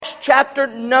chapter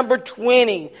number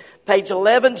 20, page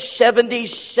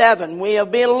 1177. We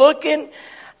have been looking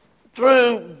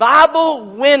through Bible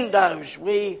windows.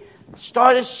 We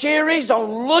started a series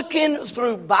on looking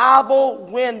through Bible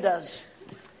windows.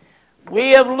 We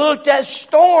have looked at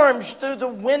storms through the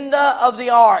window of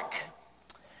the ark.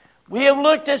 We have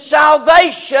looked at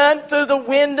salvation through the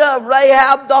window of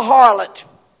Rahab the harlot.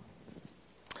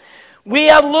 We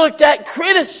have looked at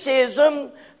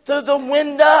criticism through the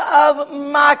window of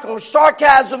Michael,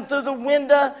 sarcasm through the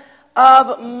window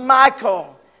of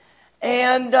Michael.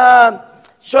 And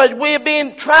so as we have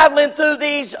been traveling through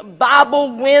these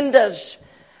Bible windows,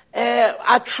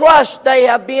 I trust they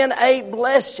have been a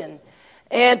blessing.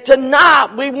 And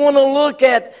tonight we want to look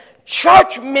at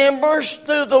church members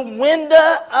through the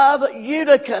window of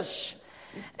Eutychus.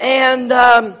 And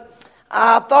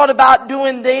I thought about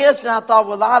doing this, and I thought,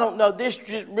 well, I don't know, this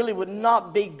just really would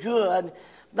not be good.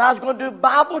 But I was going to do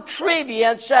Bible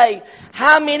trivia and say,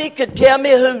 how many could tell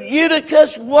me who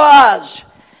Eutychus was?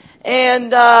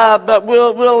 And but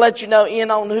we'll let you know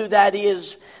in on who that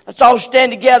is. Let's all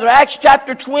stand together. Acts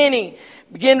chapter 20,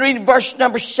 begin reading verse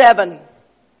number 7.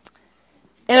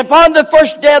 And upon the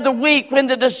first day of the week, when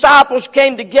the disciples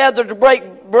came together to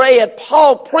break bread,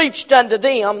 Paul preached unto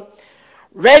them,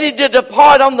 ready to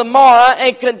depart on the morrow,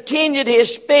 and continued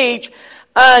his speech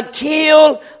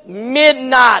until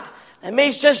midnight. Let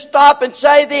me just stop and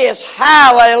say this.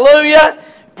 Hallelujah.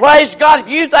 Praise God. If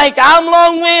you think I'm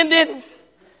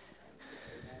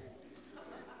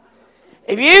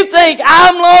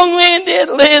long-winded,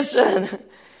 listen.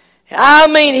 I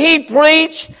mean, he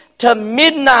preached to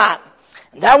midnight.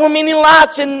 There were many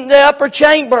lights in the upper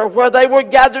chamber where they were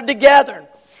gathered together.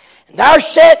 And there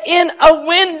sat in a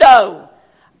window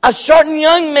a certain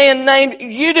young man named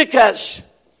Eutychus,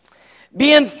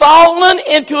 being fallen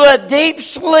into a deep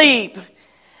sleep.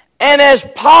 And as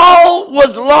Paul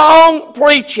was long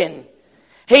preaching,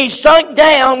 he sunk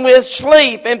down with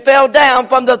sleep and fell down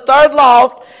from the third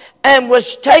loft and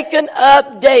was taken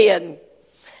up dead.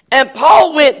 And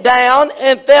Paul went down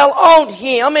and fell on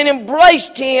him and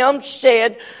embraced him,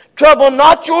 said, Trouble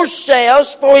not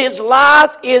yourselves, for his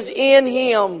life is in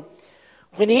him.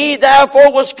 When he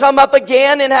therefore was come up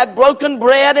again and had broken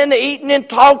bread and eaten and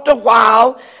talked a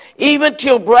while, even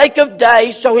till break of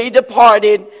day, so he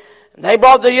departed. And they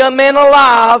brought the young man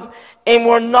alive and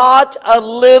were not a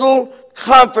little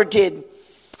comforted.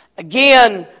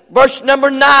 Again, verse number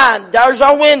 9, there's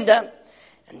our window.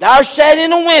 And there sat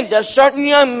in a window a certain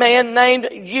young man named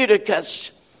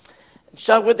Eutychus. And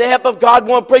so with the help of God,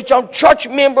 we want to preach on church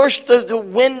members through the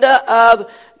window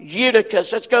of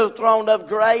Eutychus. Let's go to the throne of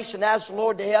grace and ask the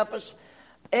Lord to help us.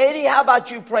 Eddie, how about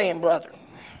you praying, brother?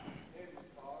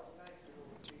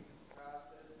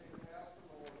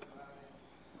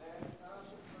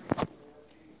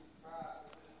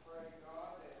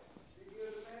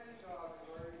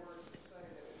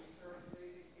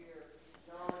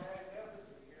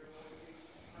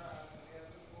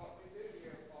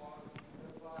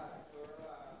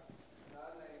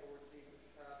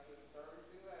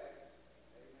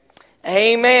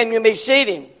 Amen. You may be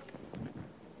seated.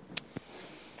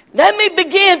 Let me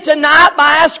begin tonight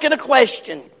by asking a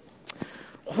question.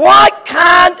 What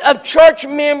kind of church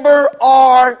member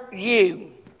are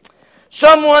you?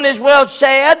 Someone has well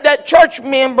said that church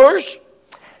members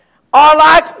are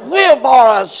like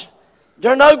wheelbarrows.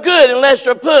 They're no good unless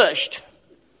they're pushed.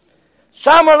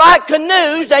 Some are like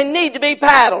canoes. They need to be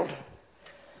paddled.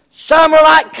 Some are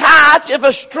like kites. If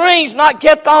a string's not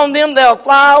kept on them, they'll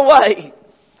fly away.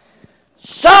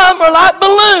 Some are like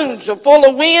balloons, they're full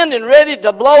of wind and ready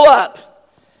to blow up.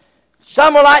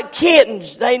 Some are like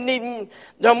kittens, they're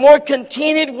more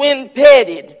contented when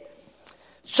petted.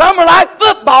 Some are like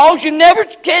footballs, you never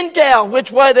can tell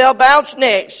which way they'll bounce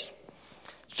next.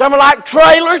 Some are like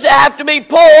trailers that have to be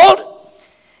pulled.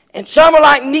 And some are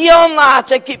like neon lights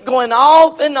that keep going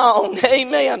off and on.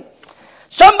 Amen.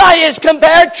 Somebody has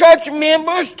compared church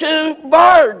members to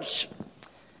birds,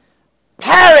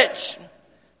 parrots.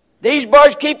 These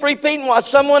birds keep repeating what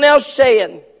someone else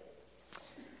said.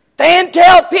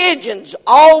 Fantail pigeons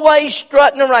always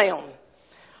strutting around.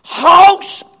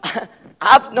 Hawks,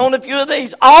 I've known a few of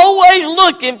these, always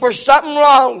looking for something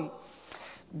wrong.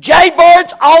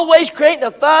 Jaybirds always creating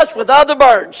a fuss with other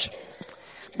birds.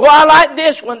 Boy, I like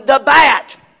this one, the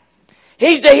bat.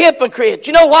 He's the hypocrite.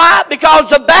 You know why? Because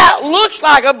the bat looks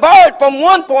like a bird from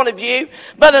one point of view,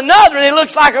 but another, and it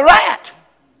looks like a rat.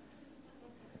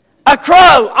 A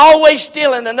crow always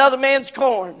stealing another man's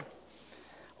corn.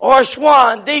 Or a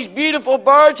swan. These beautiful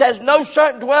birds has no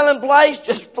certain dwelling place,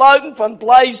 just floating from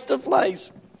place to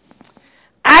place.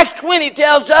 Acts 20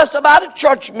 tells us about a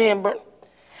church member.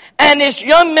 And this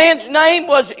young man's name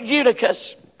was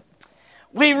Eutychus.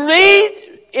 We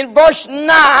read in verse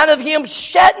 9 of him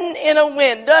sitting in a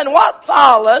window, and what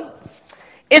followed,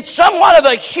 it's somewhat of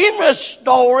a humorous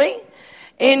story,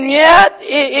 and yet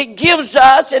it gives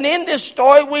us, and in this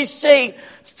story we see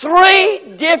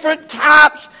three different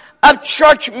types of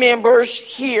church members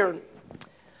here.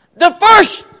 The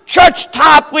first church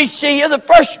type we see here, the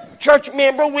first church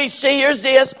member we see here is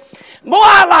this. Boy,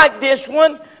 I like this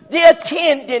one, the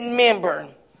attending member.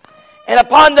 And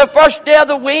upon the first day of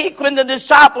the week, when the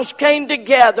disciples came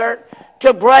together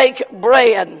to break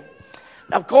bread.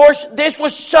 Of course, this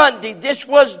was Sunday. This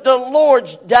was the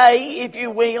Lord's Day, if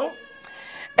you will.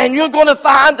 And you're going to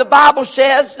find the Bible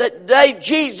says that the day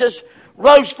Jesus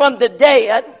rose from the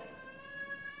dead,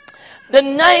 the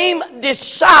name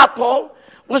disciple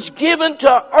was given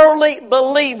to early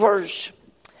believers.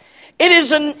 It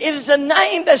is a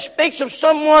name that speaks of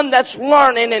someone that's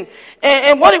learning.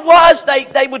 And what it was,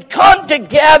 they would come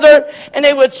together and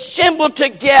they would assemble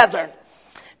together.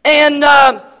 And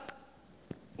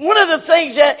one of the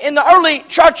things that in the early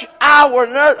church hour,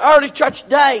 in the early church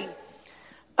day,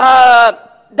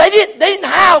 they didn't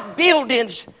have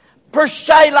buildings per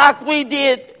se like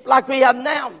we have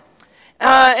now.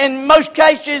 In most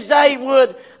cases, they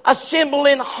would assemble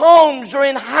in homes or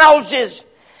in houses.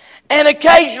 And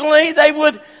occasionally they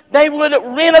would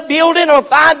rent a building or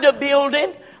find a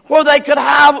building where they could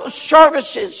have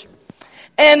services.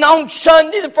 And on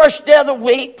Sunday, the first day of the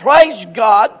week, praise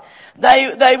God,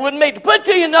 they would meet. To put it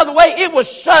to you another way, it was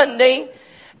Sunday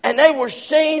and they were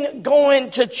seen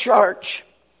going to church.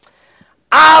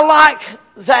 I like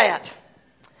that.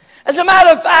 As a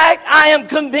matter of fact, I am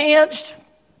convinced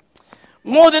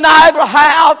more than I ever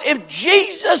have, if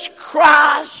Jesus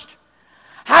Christ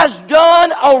has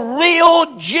done a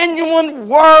real, genuine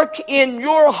work in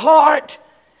your heart,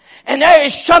 and there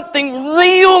is something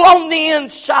real on the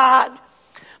inside,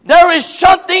 there's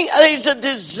a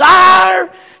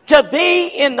desire to be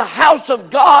in the house of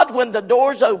God when the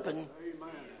door's open. Amen.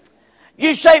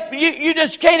 You say, you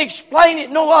just can't explain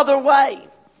it no other way.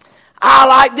 I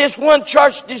like this one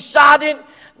church decided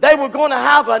they were going to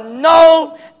have a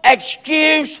no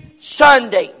excuse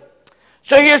Sunday.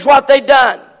 So here's what they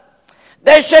done.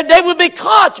 They said there would be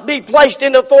cots be placed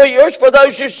in the foyers for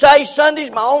those who say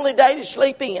Sunday's my only day to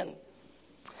sleep in.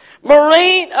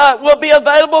 Marine will be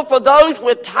available for those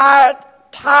with tired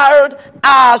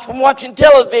eyes from watching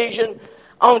television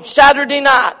on Saturday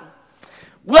night.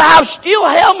 We'll have steel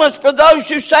helmets for those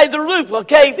who say the roof will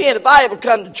cave in if I ever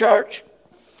come to church.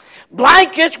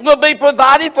 Blankets will be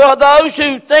provided for those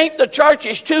who think the church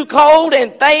is too cold,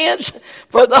 and fans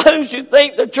for those who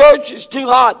think the church is too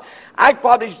hot. I could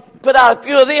probably put out a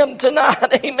few of them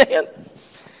tonight. Amen.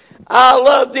 I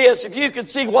love this. If you could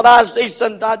see what I see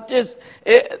sometimes,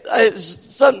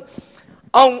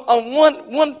 on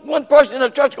one person in the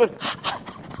church going,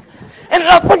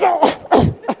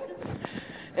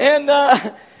 and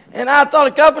and I thought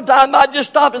a couple of times I'd just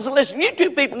stop and say, listen, you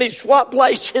two people need to swap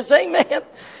places. Amen.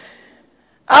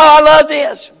 Oh, I love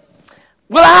this.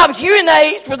 We'll have hearing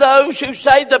aids for those who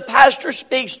say the pastor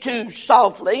speaks too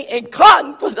softly, and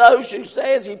cotton for those who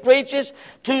say as he preaches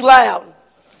too loud.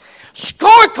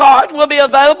 Scorecards will be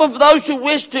available for those who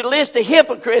wish to list the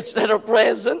hypocrites that are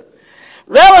present.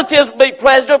 Relatives will be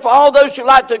present for all those who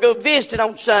like to go visit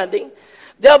on Sunday.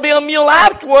 There'll be a meal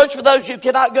afterwards for those who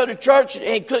cannot go to church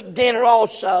and cook dinner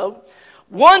also.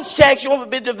 One section will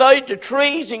be devoted to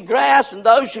trees and grass and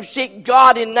those who seek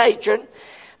God in nature.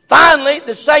 Finally,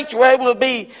 the sanctuary will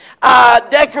be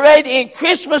decorated in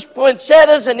Christmas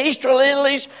poinsettias and Easter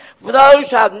lilies for those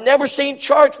who have never seen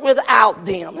church without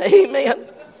them. Amen.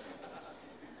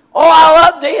 Oh,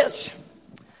 I love this.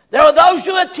 There are those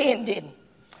who attended.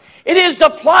 It is the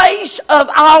place of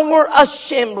our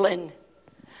assembling.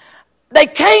 They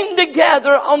came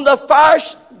together on the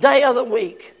first day of the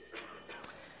week.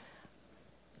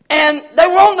 And they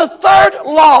were on the third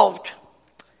loft.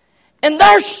 And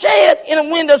there sat in a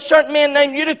window a certain man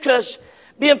named Eutychus,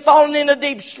 being fallen in a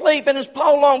deep sleep. And as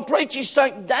Paul long preached, he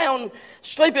sunk down,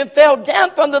 sleep, and fell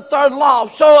down from the third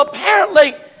loft. So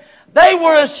apparently, they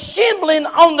were assembling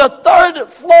on the third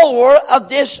floor of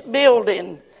this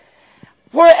building.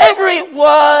 Wherever it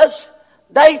was,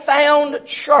 they found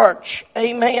church.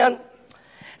 Amen.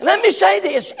 And let me say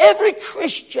this. Every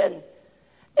Christian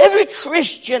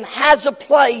has a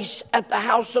place at the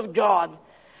house of God.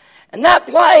 And that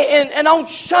place, and on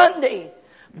Sunday,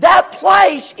 that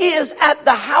place is at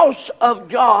the house of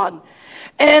God.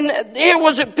 And there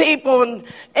was a people, and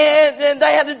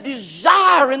they had a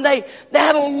desire, and they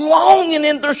had a longing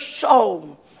in their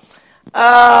soul. There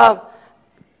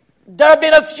have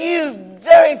been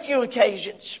very few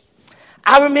occasions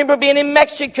I remember being in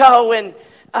Mexico and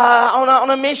on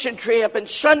a mission trip, and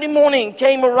Sunday morning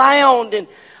came around, and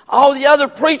all the other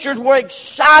preachers were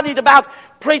excited about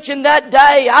preaching that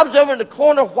day. I was over in the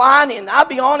corner whining. I'll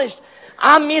be honest,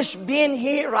 I miss being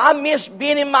here. I miss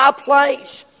being in my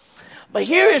place. But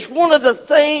here is one of the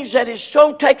things that is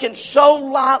so taken so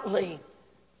lightly.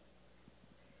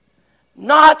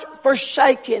 Not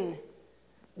forsaking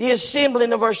the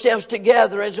assembling of ourselves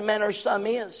together as a manner of some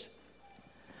is.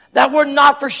 That word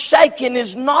not forsaken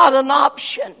is not an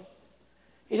option.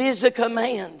 It is a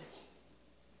command.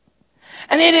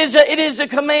 And it is a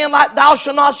command like thou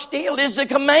shalt not steal. It is a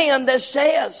command that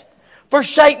says,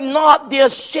 forsake not the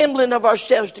assembling of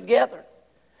ourselves together.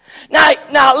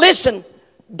 Now listen,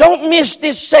 don't miss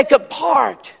this second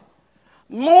part.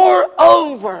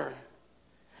 Moreover,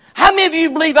 how many of you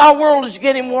believe our world is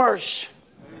getting worse?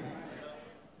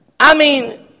 I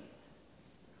mean,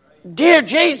 dear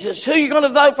Jesus, who are you going to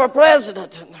vote for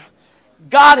president?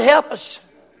 God help us.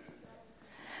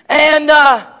 And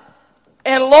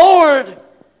Lord,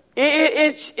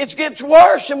 it gets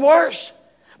worse and worse.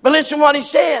 But listen what he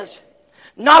says.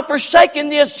 Not forsaking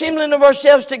the assembling of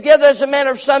ourselves together as a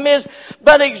manner of some is,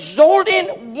 but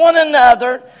exhorting one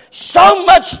another, so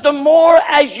much the more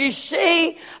as you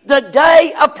see the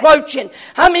day approaching.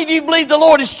 How many of you believe the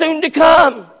Lord is soon to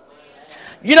come?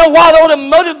 You know what ought to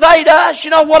motivate us?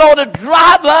 You know what ought to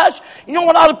drive us? You know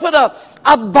what ought to put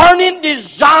a burning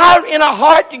desire in our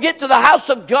heart to get to the house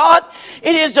of God?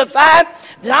 It is the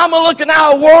fact that I'm looking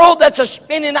at a world that's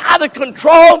spinning out of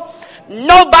control.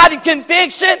 Nobody can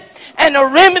fix it. And the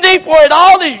remedy for it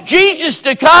all is Jesus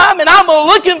to come. And I'm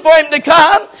looking for Him to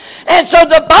come. And so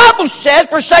the Bible says,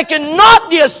 forsaking not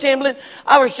the assembling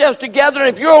of ourselves together. And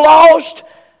if you're lost,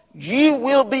 you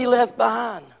will be left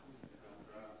behind.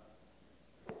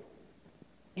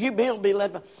 You will be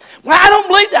left behind. Well, I don't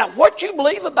believe that. What you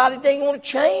believe about it ain't going to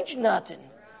change nothing.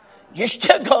 You're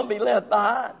still going to be left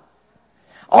behind.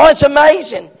 Oh, it's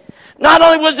amazing. Not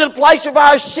only was it a place of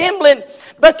our assembling,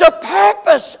 but the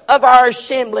purpose of our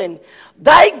assembling.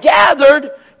 They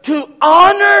gathered to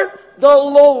honor the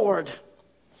Lord.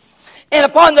 And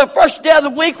upon the first day of the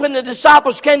week when the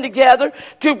disciples came together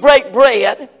to break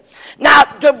bread. Now,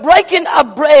 the breaking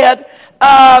of bread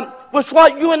was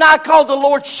what you and I call the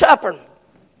Lord's Supper.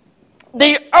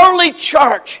 The early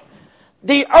church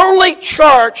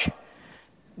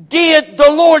did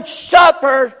the Lord's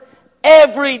Supper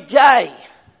every day.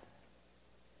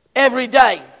 Every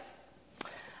day.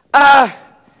 I'm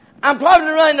probably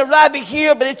running a rabbit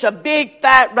here, but it's a big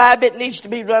fat rabbit. It needs to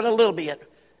be run a little bit.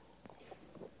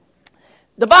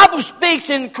 The Bible speaks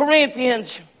in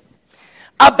Corinthians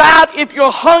about if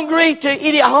you're hungry to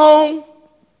eat at home.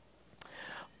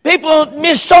 People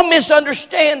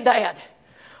misunderstand that.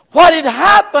 What had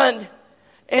happened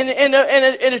in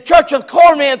the church of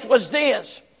Corinth was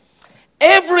this.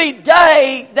 Every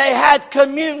day they had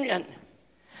communion.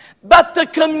 But the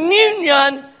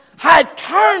communion had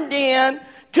turned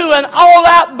into an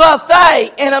all-out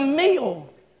buffet and a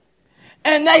meal.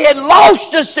 And they had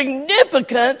lost the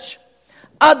significance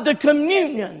of the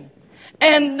communion.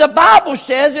 And the Bible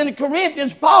says in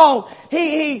Corinthians, Paul,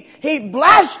 he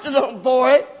blasted them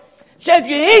for it. Said, if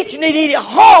you eat, you need to eat at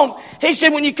home. He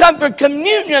said, when you come for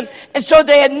communion. And so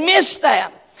they had missed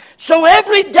that. So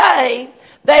every day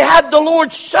they had the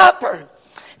Lord's Supper.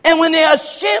 And when they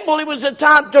assembled, it was a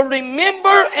time to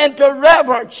remember and to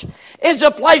reverence. It's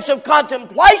a place of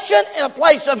contemplation and a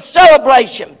place of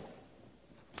celebration.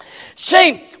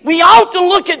 See, we often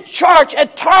look at church in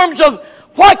terms of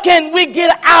what can we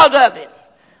get out of it.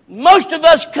 Most of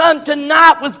us come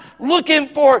tonight with looking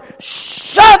for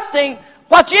something.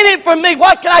 What's in it for me?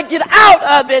 What can I get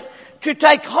out of it to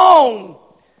take home?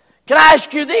 Can I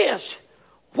ask you this?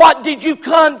 What did you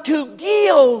come to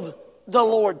give the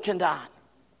Lord tonight?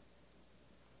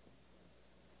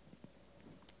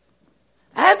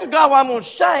 I hadn't forgot what I'm going to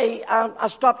say. I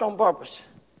stopped on purpose.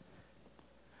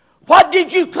 What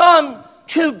did you come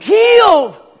to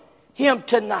give Him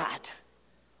tonight?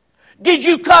 Did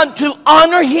you come to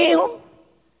honor Him?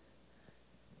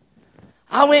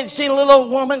 I went and seen a little old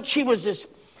woman. She's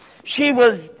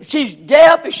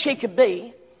deaf as she could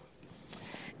be.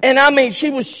 And I mean, she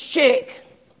was sick.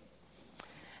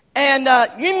 And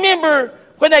you remember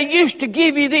when they used to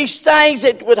give you these things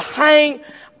that would hang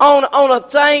on a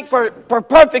thing for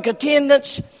perfect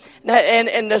attendance?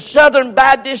 And the Southern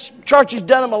Baptist church has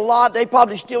done them a lot. They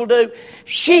probably still do.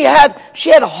 She had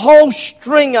a whole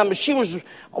string of them. She was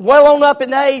well on up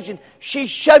in age, and she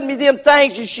showed me them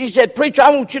things, and she said, "Preacher,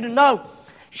 I want you to know."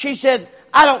 She said,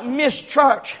 "I don't miss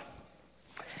church."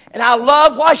 And I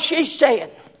love what she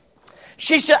said.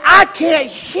 She said, "I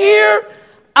can't hear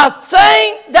a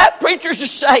thing that preacher's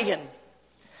saying.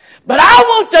 But I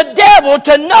want the devil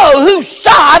to know whose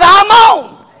side I'm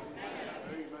on.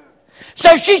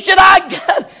 So she said, I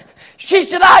go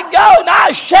and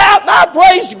I shout and I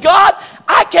praise God.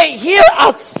 I can't hear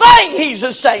a thing he's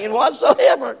saying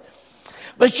whatsoever.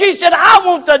 But she said, I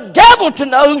want the devil to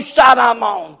know whose side I'm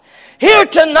on. Here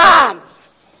tonight,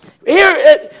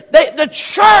 the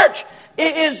church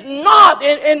is not,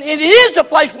 and it is a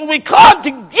place where we come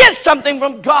to get something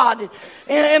from God.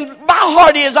 And my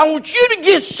heart is, I want you to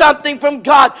get something from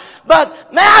God.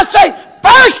 But may I say,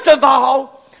 first of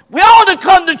all, we ought to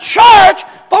come to church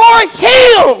for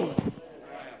Him.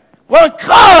 We'll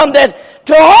come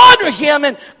to honor Him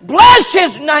and bless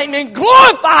His name and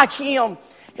glorify Him.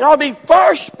 It ought to be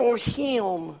first for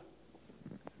Him.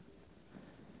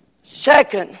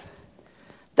 Second,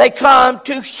 they come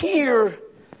to hear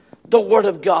the Word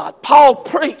of God. Paul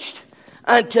preached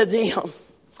unto them.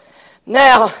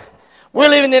 Now, we're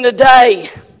living in a day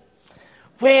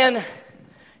when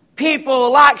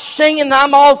people like singing, and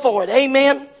I'm all for it.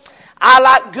 Amen. I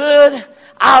like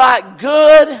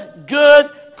good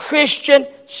Christian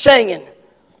singing.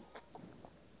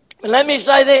 And let me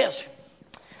say this.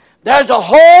 There's a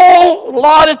whole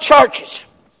lot of churches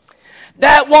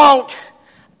that want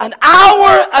an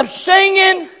hour of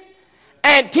singing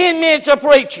and 10 minutes of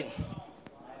preaching.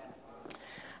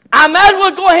 I might as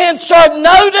well go ahead and serve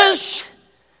notice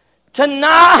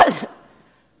tonight.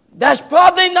 That's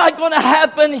probably not going to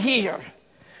happen here.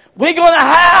 We're going to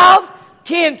have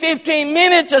 10, 15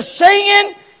 minutes of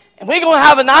singing, and we're going to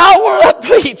have an hour of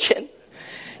preaching.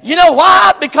 You know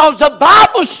why? Because the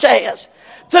Bible says,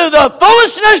 through the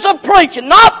foolishness of preaching,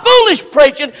 not foolish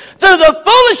preaching, through the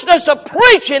foolishness of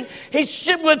preaching, He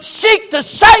would seek to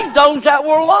save those that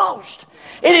were lost.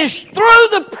 It is through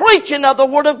the preaching of the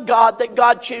Word of God that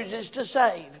God chooses to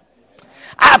save.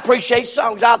 I appreciate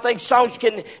songs. I think songs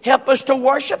can help us to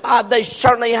worship. They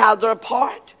certainly have their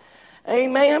part.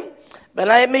 Amen. But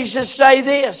let me just say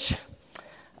this.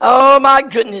 Oh my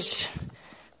goodness.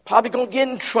 Probably going to get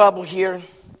in trouble here.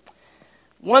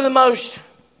 One of the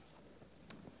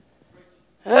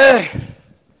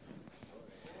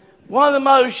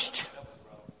most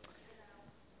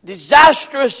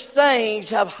disastrous things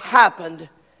have happened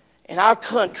in our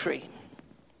country.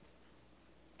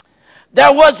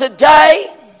 There was a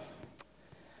day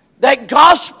that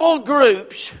gospel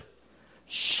groups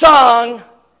sung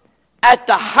at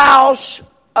the house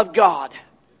of God.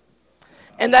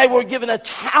 And they were given a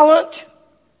talent,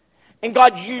 and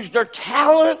God used their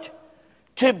talent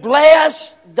to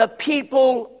bless the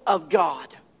people of God.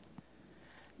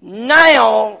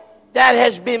 Now that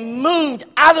has been moved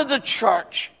out of the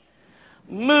church,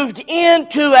 moved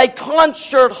into a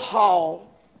concert hall.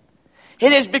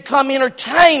 It has become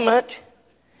entertainment,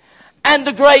 and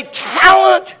the great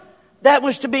talent that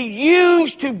was to be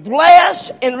used to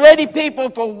bless and ready people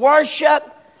for worship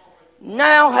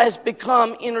now has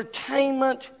become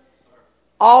entertainment,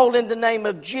 all in the name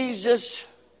of Jesus.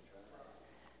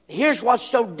 Here's what's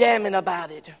so damning about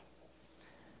it.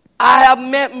 I have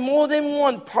met more than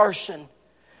one person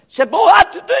said, boy, I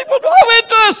went to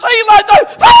a scene like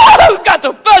that. Oh, got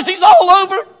the fuzzies all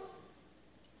over.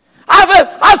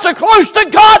 I'm so close to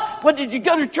God. What, did you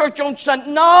go to church on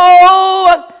Sunday? No,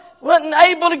 I wasn't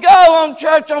able to go on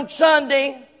church on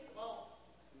Sunday.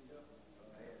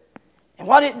 And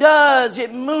what it does,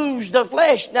 it moves the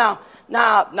flesh. Now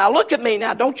look at me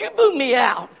now. Don't you boo me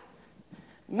out.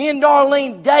 Me and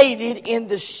Darlene dated in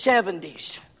the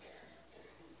 70s.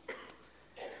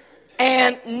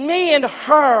 And me and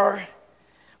her,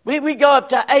 we go up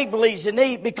to Abley's and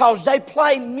eat because they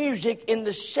play music in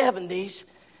the 70s.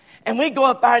 And we go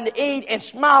up there and eat and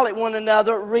smile at one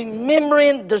another,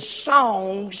 remembering the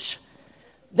songs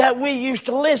that we used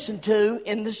to listen to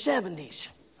in the 70s.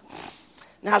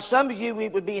 Now, some of you,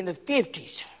 it would be in the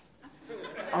 50s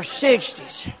or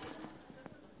 60s.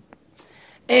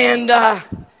 And,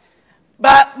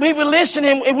 but we would listen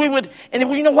and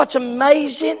you know what's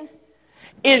amazing?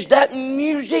 Is that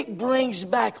music brings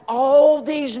back all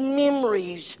these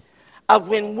memories of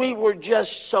when we were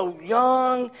just so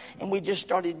young and we just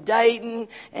started dating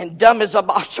and dumb as a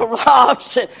box of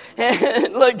rocks.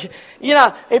 And look, you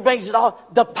know, it brings it all.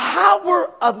 The power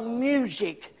of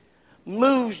music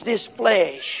moves this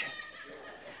flesh.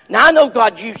 Now, I know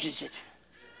God uses it.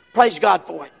 Praise God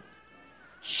for it.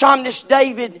 Psalmist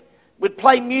David would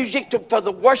play music for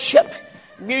the worship.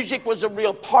 Music was a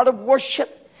real part of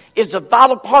worship. It's a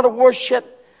vital part of worship.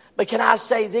 But can I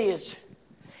say this?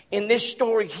 In this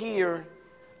story here,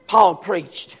 Paul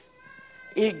preached.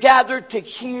 He gathered to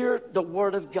hear the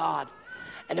Word of God.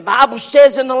 And the Bible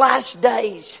says in the last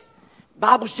days,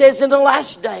 Bible says in the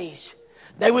last days,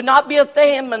 there would not be a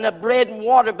famine of bread and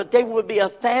water, but there would be a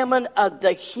famine of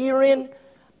the hearing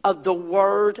of the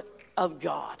Word of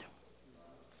God.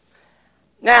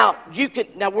 Now,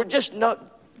 we're just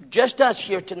us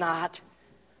here tonight.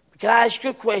 Can I ask you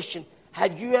a question?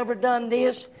 Have you ever done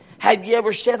this? Have you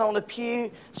ever sat on a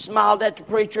pew, smiled at the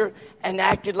preacher, and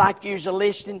acted like you was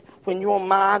listening when your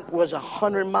mind was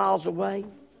 100 miles away?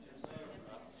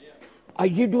 Are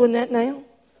you doing that now?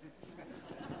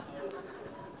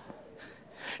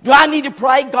 Do I need to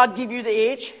pray God give you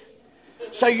the itch?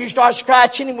 So you start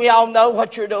scratching and we all know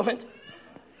what you're doing?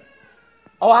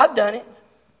 Oh, I've done it.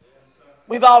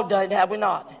 We've all done it, have we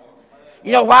not?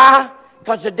 You know why?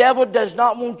 Because the devil does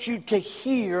not want you to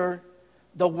hear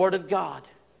the Word of God.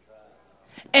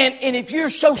 And if you're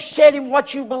so set in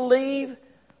what you believe,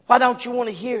 why don't you want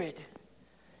to hear it?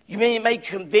 You mean it may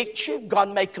convict you? God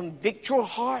may convict your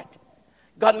heart.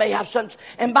 God may have some.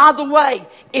 And by the way,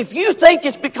 if you think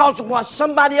it's because of what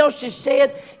somebody else has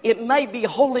said, it may be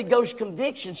Holy Ghost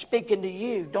conviction speaking to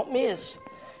you. Don't miss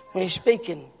when He's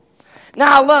speaking.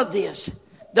 Now I love this.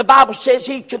 The Bible says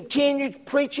He continued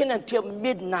preaching until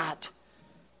midnight.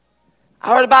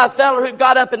 I heard about a fellow who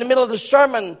got up in the middle of the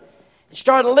sermon and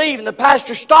started leaving. The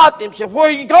pastor stopped him and said, "Where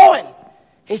are you going?"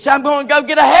 He said, "I'm going to go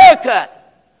get a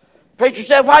haircut." The preacher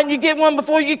said, "Why didn't you get one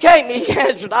before you came?" He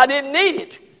answered, "I didn't need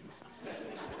it."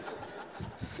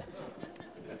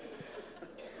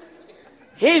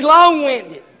 He's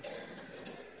long-winded.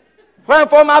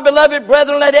 Wherefore, my beloved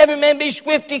brethren, let every man be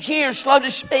swift to hear, slow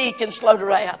to speak, and slow to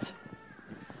wrath.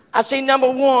 I see number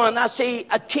one, I see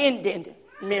attendant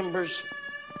members.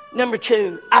 Number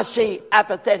two, I see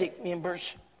apathetic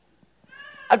members.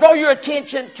 I draw your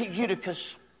attention to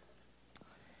Eutychus.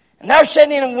 And they're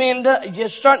sitting in a window, a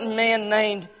certain man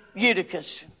named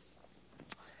Eutychus,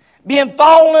 being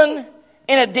fallen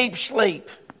in a deep sleep.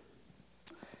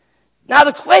 Now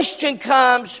the question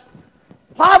comes,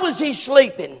 why was he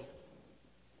sleeping?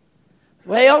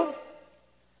 Well,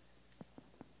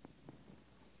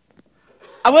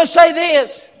 I will say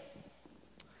this.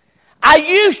 I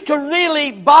used to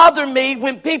really bother me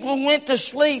when people went to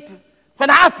sleep when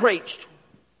I preached.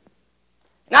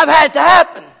 And I've had it to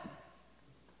happen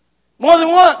more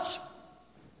than once.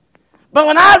 But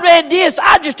when I read this,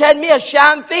 I just had me a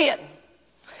shine fit.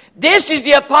 This is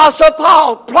the Apostle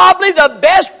Paul, probably the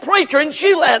best preacher in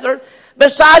shoe leather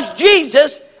besides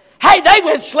Jesus. Hey, they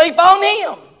went to sleep on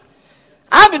him.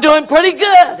 I've been doing pretty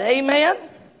good, amen.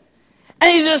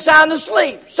 And he's just sound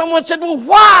asleep. Someone said, "Well,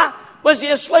 why was he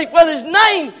asleep?" Well, his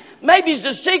name, maybe is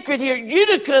the secret here.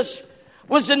 Eutychus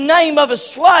was the name of a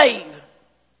slave.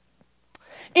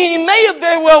 And he may have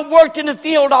very well worked in the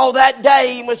field all that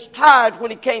day and was tired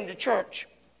when he came to church.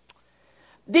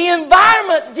 The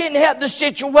environment didn't help the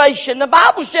situation. The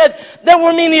Bible said there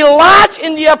were many lights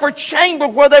in the upper chamber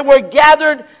where they were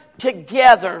gathered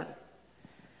together.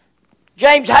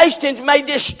 James Hastings made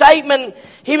this statement.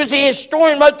 He was a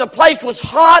historian, wrote the place was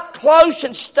hot, close,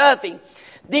 and stuffy.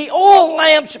 The oil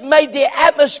lamps made the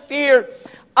atmosphere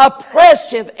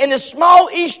oppressive, and the small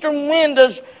eastern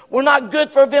windows were not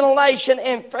good for ventilation,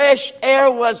 and fresh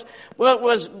air was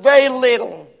very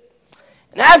little.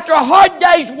 And after a hard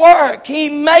day's work, he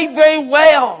may very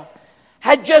well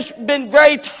had just been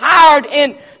very tired,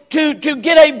 and to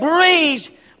get a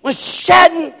breeze was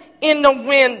sitting in the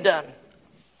window.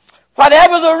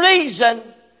 Whatever the reason,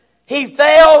 he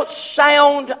fell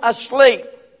sound asleep.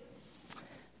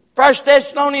 1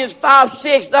 Thessalonians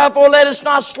 5:6, therefore let us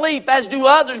not sleep as do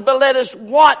others, but let us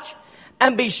watch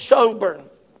and be sober.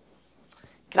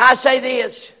 Can I say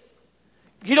this?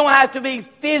 You don't have to be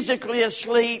physically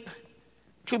asleep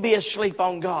to be asleep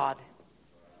on God.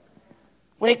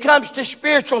 When it comes to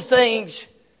spiritual things,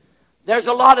 there's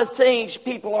a lot of things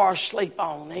people are asleep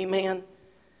on. Amen.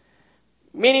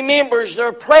 Many members,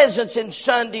 their presence in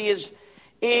Sunday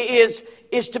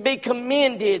is to be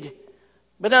commended.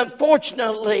 But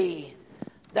unfortunately,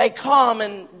 they come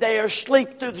and they are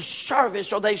asleep through the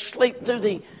service, or they sleep through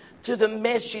the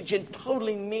message and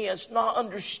totally miss, not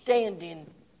understanding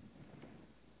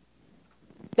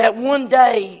that one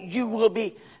day you will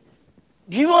be.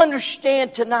 Do you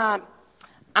understand tonight?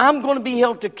 I'm going to be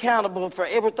held accountable for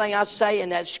everything I say,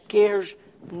 and that scares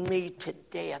me to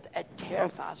death. It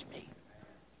terrifies me.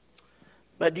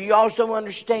 But do you also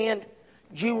understand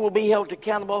you will be held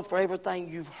accountable for everything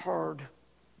you've heard?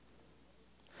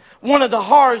 One of the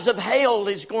horrors of hell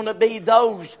is going to be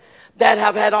those that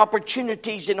have had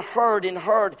opportunities and heard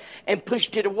and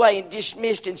pushed it away and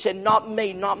dismissed and said, not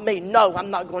me, not me. No,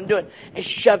 I'm not going to do it. And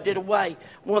shoved it away.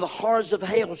 One of the horrors of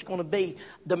hell is going to be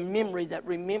the memory that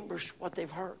remembers what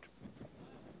they've heard.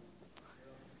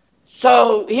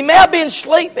 So he may have been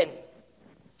sleeping.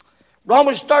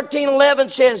 Romans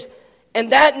 13:11 says,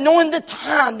 and that knowing the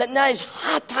time, that now is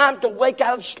high time to wake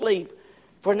out of sleep,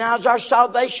 for now is our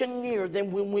salvation nearer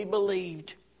than when we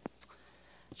believed.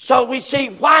 So we see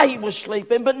why he was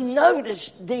sleeping, but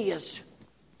notice this.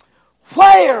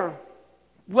 Where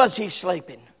was he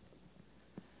sleeping?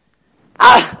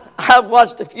 I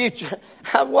watched the future.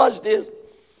 I watched this.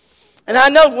 And I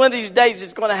know one of these days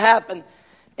it's going to happen.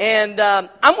 And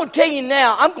I'm going to tell you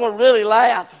now, I'm going to really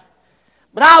laugh.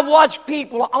 But I watch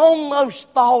people almost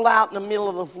fall out in the middle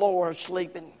of the floor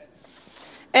sleeping.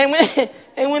 And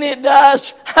when it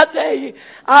does, I tell you,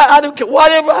 I don't care.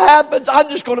 Whatever happens, I'm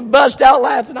just going to bust out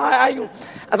laughing.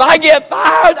 If I get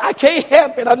fired, I can't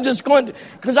help it. I'm just going to,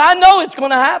 because I know it's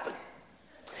going to happen.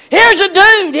 Here's a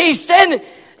dude. He's sitting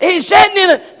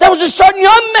there was a certain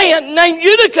young man named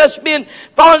Eutychus been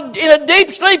fallen in a deep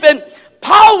sleep, and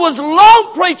Paul was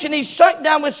long preaching. He sunk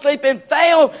down with sleep and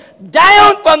fell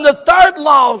down from the third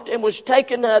loft and was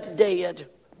taken up dead.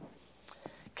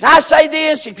 Can I say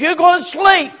this? If you're going to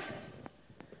sleep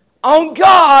on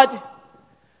God,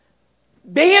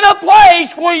 be in a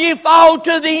place where you fall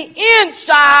to the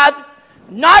inside,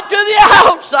 not to the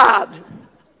outside.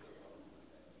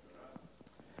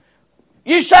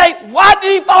 You say, why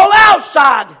did he fall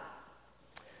outside?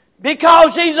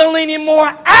 Because he's leaning more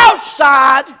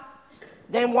outside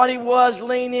than what he was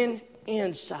leaning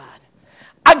inside.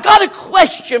 I got a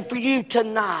question for you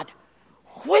tonight.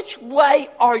 Which way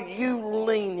are you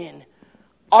leaning?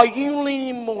 Are you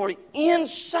leaning more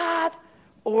inside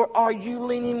or are you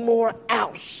leaning more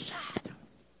outside?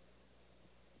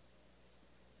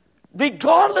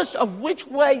 Regardless of which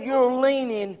way you're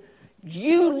leaning,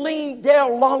 you lean there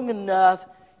long enough,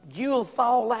 you'll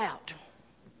fall out.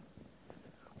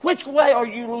 Which way are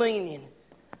you leaning?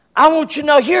 I want you to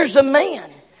know, here's a man.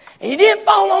 And he didn't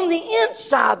fall on the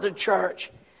inside of the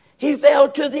church. He fell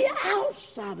to the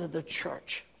outside of the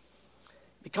church.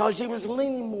 Because he was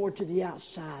leaning more to the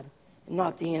outside and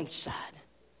not the inside.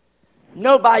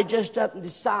 Nobody just up and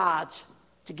decides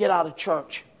to get out of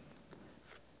church.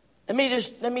 Let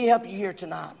me help you here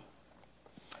tonight.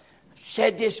 I've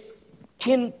said this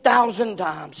 10,000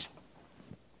 times.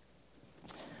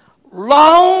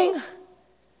 Long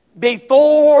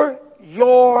before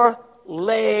your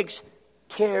legs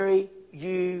carry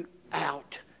you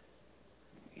out,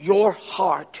 your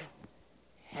heart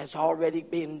has already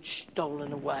been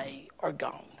stolen away or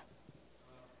gone.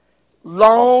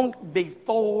 Long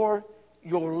before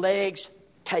your legs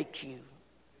take you.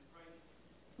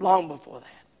 Long before that.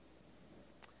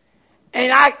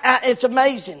 And it's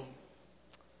amazing.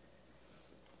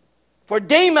 For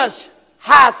Demas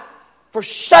hath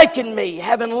forsaken me,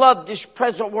 having loved this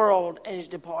present world, and is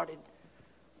departed.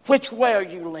 Which way are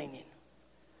you leaning?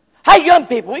 Hey, young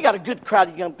people, we got a good crowd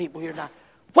of young people here now.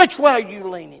 Which way are you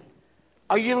leaning?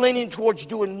 Are you leaning towards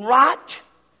doing right?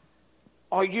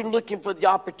 Or are you looking for the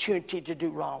opportunity to do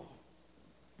wrong?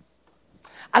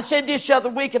 I said this the other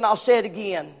week and I'll say it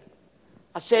again.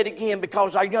 I say it again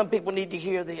because our young people need to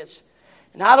hear this.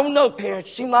 And I don't know, parents.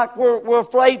 It seems like we're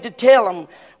afraid to tell them.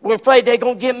 We're afraid they're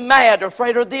going to get mad or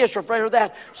afraid of this or afraid of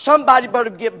that. Somebody better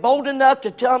get bold enough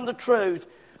to tell them the truth.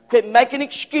 Quit making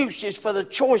excuses for the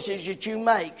choices that you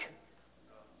make.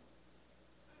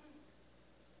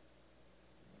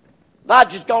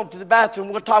 Elijah's gone to the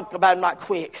bathroom. We'll talk about him right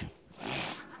quick.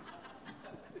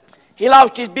 He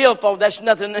lost his billfold. That's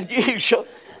nothing unusual.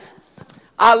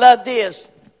 I love this.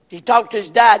 He talked to his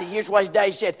daddy. Here's what his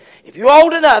daddy said. If you're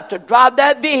old enough to drive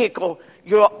that vehicle,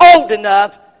 you're old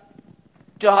enough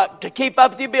to keep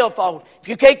up with your billfold. If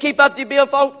you can't keep up with your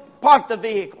billfold, park the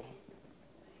vehicle.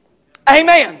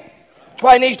 Amen. That's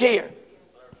what he needs to hear.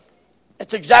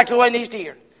 That's exactly what he needs to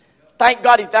hear. Thank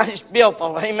God he found his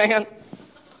billfold. Amen.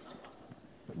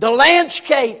 The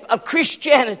landscape of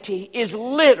Christianity is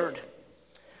littered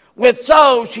with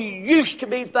those who used to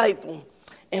be faithful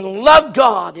and love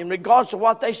God in regards to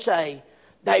what they say.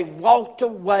 They walked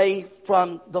away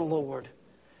from the Lord.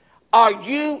 Are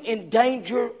you in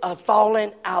danger of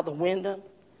falling out the window?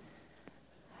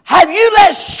 Have you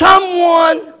let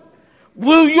someone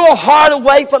woo your heart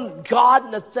away from God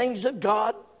and the things of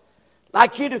God?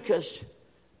 Like Eutychus,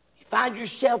 you find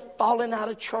yourself falling out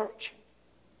of church.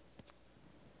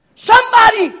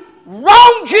 Somebody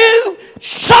wronged you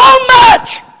so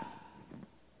much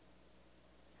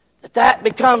that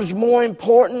becomes more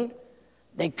important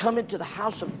than coming to the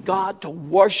house of God to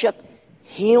worship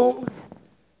Him.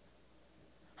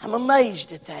 I'm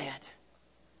amazed at that.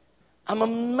 I'm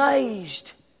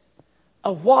amazed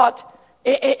at what,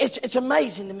 it's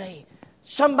amazing to me.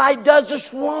 Somebody does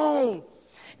us wrong.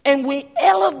 And we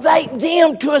elevate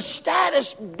them to a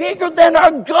status bigger than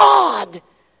our God.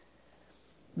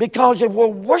 Because if we're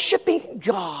worshiping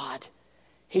God,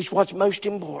 He's what's most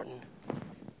important.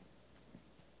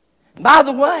 By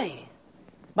the way,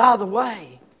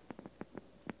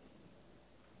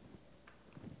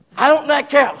 I don't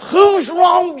care who's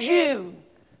wronged you,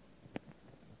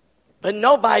 but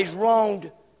nobody's wronged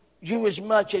you as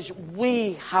much as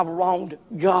we have wronged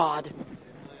God.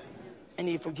 And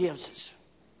He forgives us.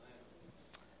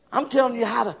 I'm telling you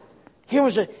how to. He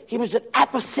was an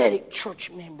apathetic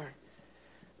church member.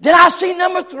 Then I see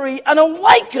number 3, an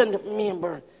awakened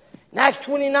member. In Acts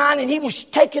 29, and he was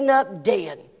taken up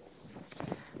dead.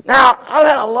 Now, I've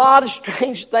had a lot of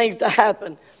strange things to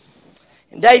happen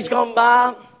in days gone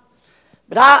by.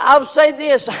 But I would say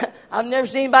this. I've never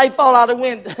seen anybody fall out of the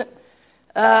window.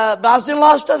 But I've seen a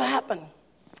lot of stuff happen.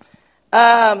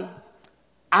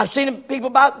 I've seen people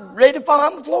about ready to fall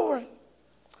on the floor.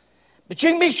 But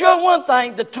you can be sure of one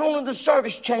thing. The tone of the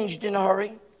service changed in a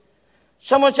hurry.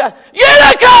 Someone said,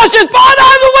 Eutychus is born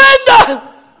out of the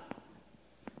window.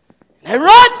 And they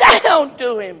run down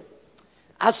to him.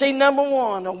 I see number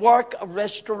 1, a work of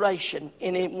restoration.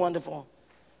 Isn't it wonderful?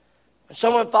 When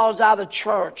someone falls out of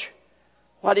church,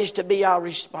 what is to be our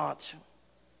response?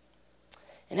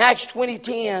 In Acts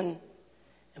 20:10,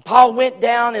 and Paul went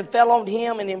down and fell on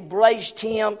him and embraced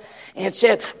him and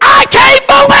said, I can't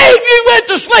believe you went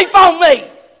to sleep on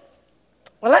me.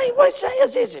 Well, that ain't what it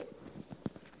says, is it?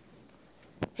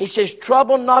 He says,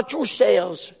 trouble not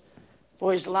yourselves,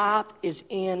 for his life is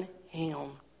in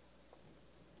him.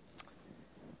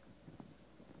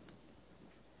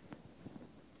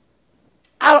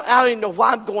 I don't even know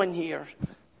why I'm going here,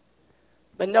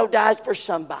 but no doubt it's for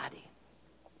somebody.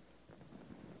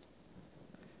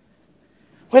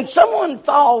 When someone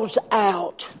falls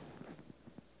out,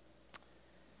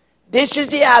 this is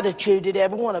the attitude that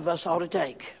every one of us ought to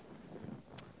take.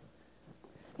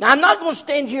 Now, I'm not going to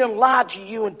stand here and lie to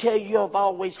you and tell you I've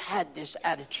always had this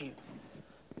attitude.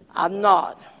 I'm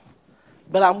not.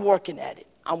 But I'm working at it.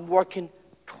 I'm working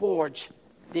towards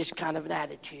this kind of an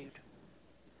attitude.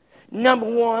 Number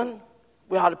 1,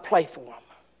 we ought to pray for them.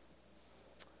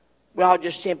 We ought to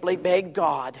just simply beg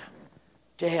God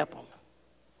to help them.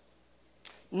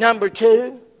 Number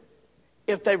 2,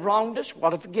 if they wronged us, we ought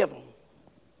to forgive them.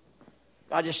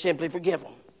 I just simply forgive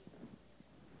them.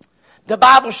 The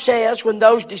Bible says when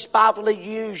those despitefully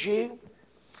use you,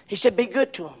 He said, be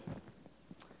good to them.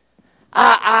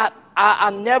 I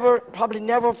probably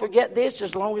never forget this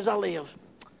as long as I live.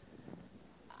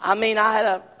 I mean, I had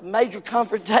a major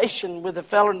confrontation with a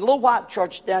fellow in a little white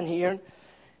church down here,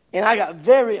 and I got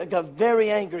very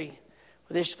angry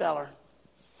with this fella.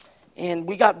 And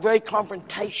we got very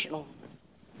confrontational.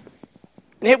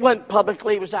 And it wasn't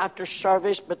publicly, it was after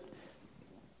service, but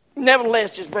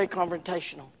nevertheless, it's very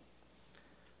confrontational.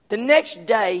 The next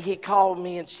day, he called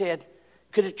me and said,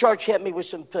 could the church help me with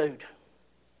some food?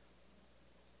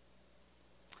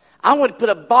 I want to put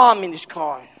a bomb in his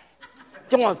car.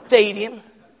 Don't want to feed him.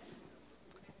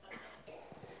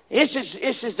 This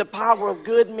is the power of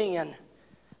good men.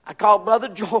 I called Brother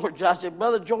George. I said,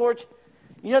 Brother George,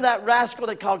 you know that rascal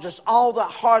that caused us all the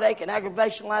heartache and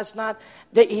aggravation last night?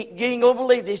 You ain't going to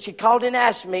believe this. He called and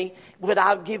asked me, would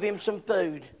I give him some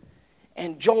food?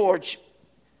 And George,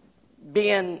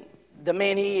 being the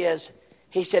man he is,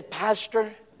 he said, Pastor,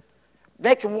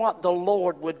 reckon what the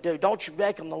Lord would do. Don't you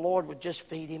reckon the Lord would just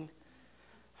feed him?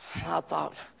 I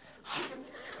thought,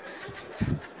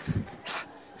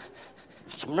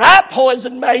 some rat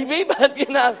poison maybe, but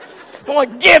I don't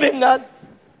want to give him none.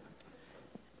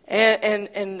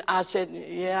 And I said,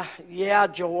 yeah,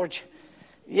 George.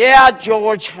 Yeah,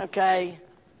 George, okay.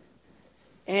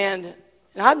 And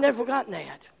I've never forgotten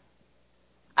that.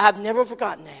 I've never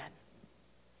forgotten that.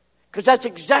 Because that's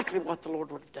exactly what the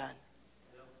Lord would have done.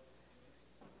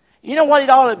 You know what it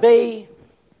ought to be?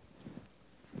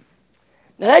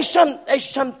 Now, there's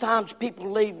sometimes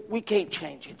people leave, we can't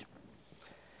change it.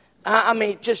 I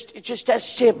mean, it's just that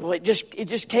simple. It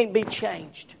just can't be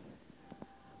changed.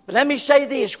 But let me say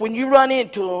this. When you run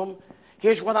into them,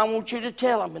 here's what I want you to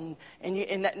tell them.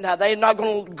 Now, they're not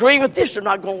going to agree with this. They're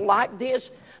not going to like this.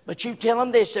 But you tell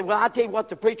them this. Well, I tell you what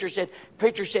the preacher said. The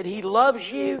preacher said he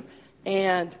loves you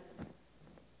and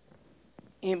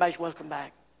anybody's welcome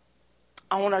back.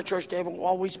 I want our church to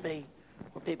always be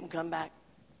where people come back.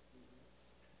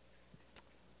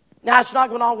 Now, it's not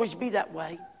going to always be that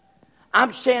way.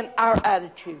 I'm saying our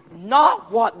attitude,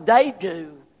 not what they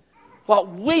do, what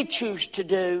we choose to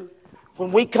do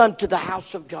when we come to the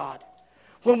house of God.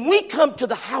 When we come to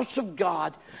the house of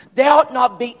God, there ought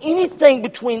not be anything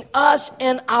between us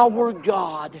and our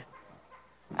God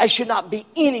There should not be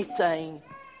anything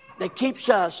that keeps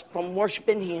us from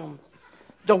worshiping Him.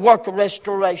 The work of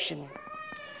restoration.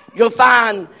 You'll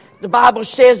find the Bible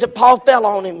says that Paul fell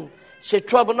on him. It said,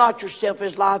 trouble not yourself,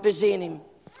 his life is in him.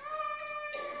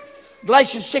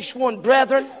 Galatians 6:1,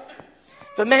 brethren,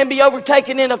 if a man be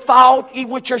overtaken in a fault, ye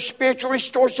which are spiritual,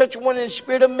 restore such a one in the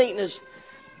spirit of meekness,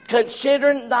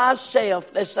 considering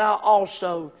thyself, lest thou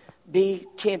also be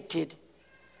tempted.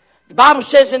 The Bible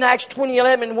says in Acts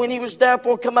 20:11, when he was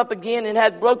therefore come up again and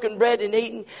had broken bread and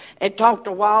eaten and talked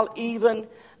a while, even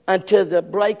until the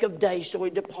break of day, so he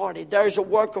departed. There's a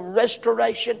work of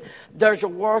restoration. There's a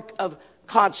work of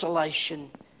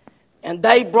consolation. And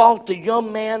they brought the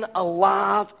young man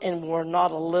alive and were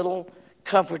not a little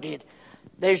comforted.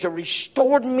 There's a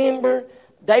restored member.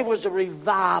 They was a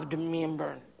revived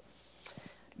member.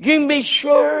 You can be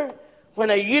sure when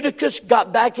a Eutychus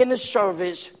got back in the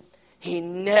service, he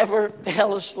never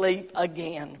fell asleep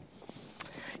again.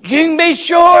 You can be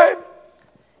sure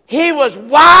he was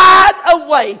wide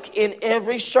awake in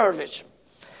every service.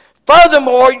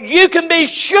 Furthermore, you can be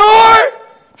sure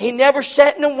he never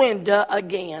sat in a window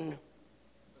again.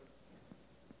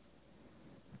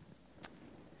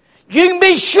 You can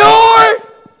be sure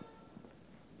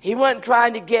he wasn't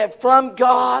trying to get from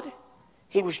God.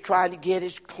 He was trying to get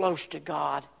as close to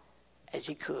God as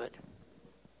he could.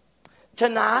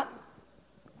 Tonight,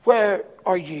 where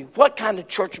are you? What kind of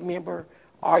church member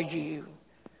are you?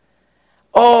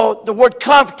 Oh, the word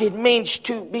comforted means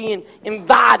to be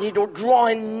invited or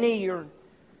drawing near.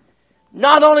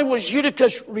 Not only was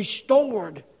Eutychus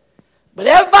restored, but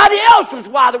everybody else was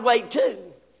wide awake too.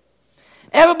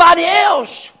 Everybody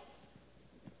else.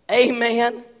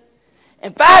 Amen.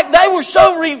 In fact, they were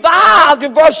so revived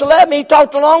in verse 11, he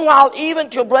talked a long while, even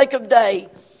till break of day.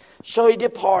 So he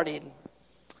departed.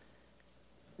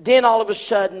 Then all of a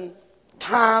sudden,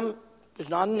 time was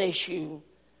not an issue.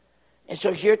 And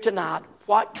so here tonight,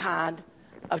 what kind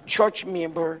of church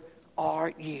member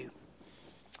are you?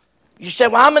 You say,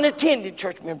 well, I'm an attending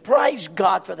church member. Praise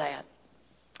God for that.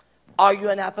 Are you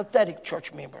an apathetic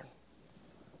church member?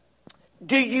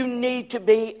 Do you need to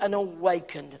be an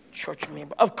awakened church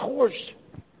member? Of course.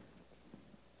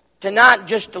 Tonight,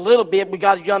 just a little bit, we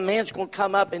got a young man that's going to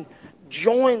come up and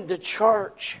join the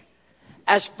church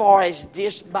as far as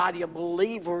this body of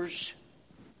believers.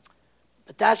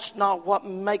 But that's not what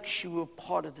makes you a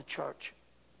part of the church.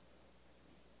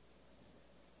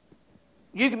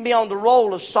 You can be on the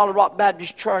roll of Solid Rock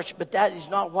Baptist Church, but that is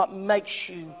not what makes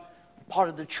you part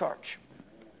of the church.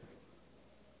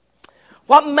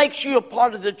 What makes you a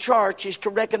part of the church is to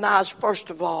recognize,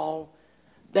 first of all,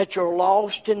 that you're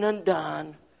lost and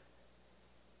undone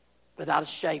without a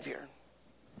Savior.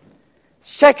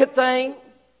 Second thing,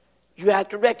 you have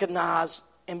to recognize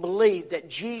and believe that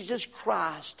Jesus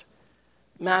Christ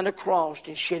mounted a cross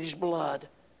and shed His blood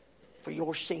for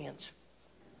your sins.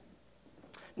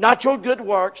 Not your good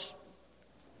works,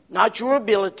 not your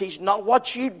abilities, not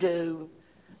what you do.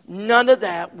 None of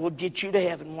that will get you to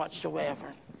heaven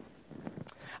whatsoever.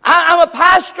 I'm a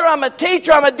pastor, I'm a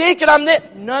teacher, I'm a deacon, I'm this.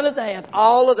 None of that,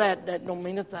 all of that, that don't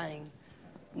mean a thing.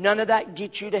 None of that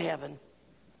gets you to heaven.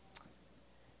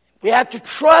 We have to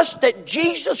trust that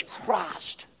Jesus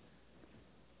Christ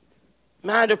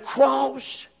mounted a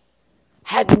cross,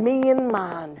 had me in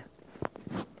mind,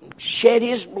 shed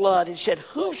His blood and said,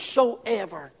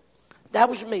 whosoever, that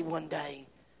was me one day,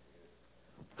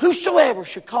 whosoever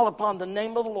should call upon the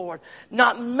name of the Lord,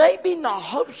 not maybe, not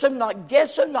hope so, not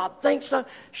guess so, not think so,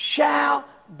 shall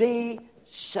be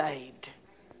saved.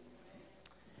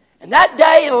 And that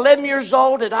day at 11 years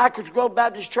old at Eutychus Grove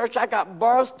Baptist Church, I got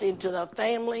birthed into the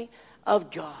family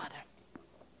of God.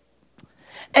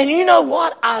 And you know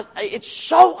what? It's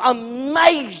so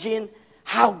amazing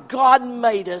how God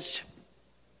made us.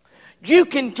 You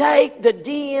can take the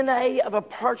DNA of a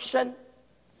person,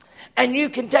 and you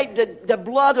can take the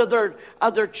blood of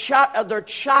their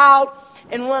child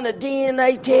and run a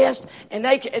DNA test, and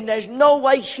there's no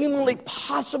way humanly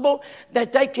possible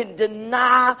that they can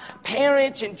deny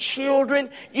parents and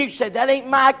children. You say, that ain't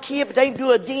my kid, but they can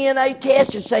do a DNA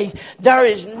test and say, there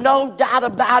is no doubt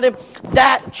about it,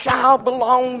 that child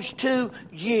belongs to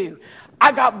you.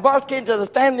 I got birthed into the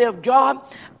family of God.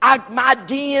 My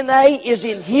DNA is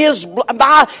in His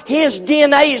blood. His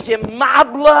DNA is in my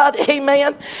blood.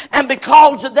 Amen. And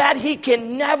because of that, He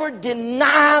can never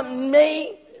deny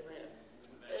me.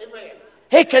 Amen.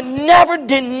 He can never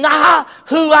deny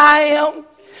who I am.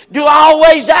 Do I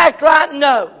always act right?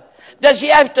 No. Does He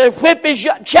have to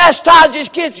chastise His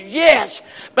kids? Yes.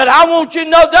 But I want you to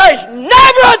know there's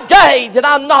never a day that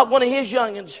I'm not one of His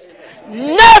youngins.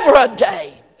 Never a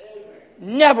day.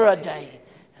 Never a day.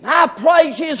 And I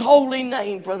praise His holy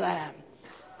name for that.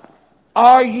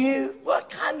 Are you? What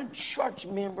kind of church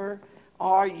member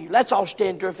are you? Let's all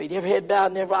stand to our feet. Every head bowed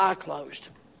and every eye closed.